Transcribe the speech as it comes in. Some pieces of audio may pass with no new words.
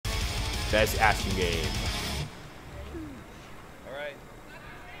Best action game. All right.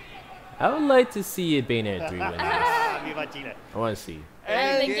 I would like to see a Bayonetta 3 win this. I want to see.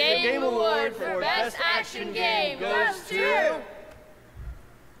 And the Game Award for Best Action Game goes to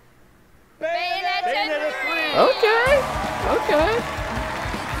Beyonneta 3! Okay. Okay.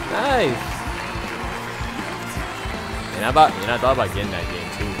 Nice. And I thought about getting that game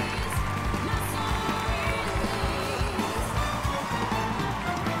too.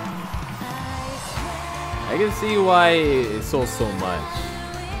 I can see why it sold so much.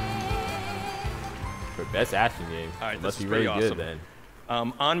 For best action game, All right, it must this be is really pretty good then.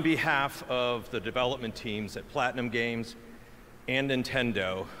 On behalf of the development teams at Platinum Games and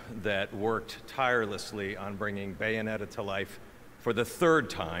Nintendo that worked tirelessly on bringing Bayonetta to life for the third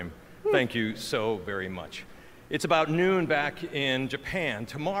time, thank you so very much. It's about noon back in Japan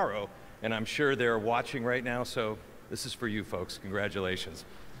tomorrow, and I'm sure they're watching right now, so this is for you folks. Congratulations.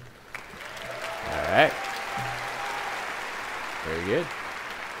 All right. Very good.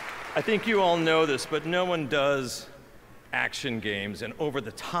 I think you all know this, but no one does action games and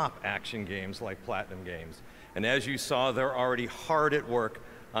over-the-top action games like Platinum Games. And as you saw, they're already hard at work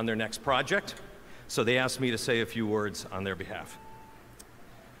on their next project, so they asked me to say a few words on their behalf.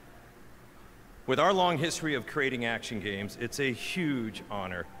 With our long history of creating action games, it's a huge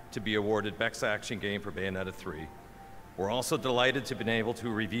honor to be awarded Best Action Game for Bayonetta 3. We're also delighted to have been able to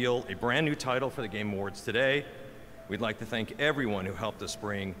reveal a brand new title for the Game Awards today. We'd like to thank everyone who helped us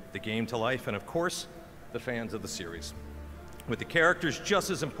bring the game to life, and of course, the fans of the series. With the characters just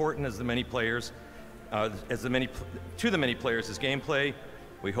as important as the many players, to the many players as gameplay,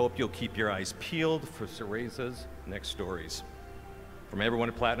 we hope you'll keep your eyes peeled for Cereza's next stories. From everyone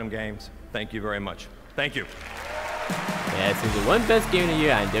at Platinum Games, thank you very much. Thank you. Yeah, this is the one best game of the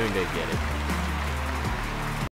year. I'm definitely gonna get it.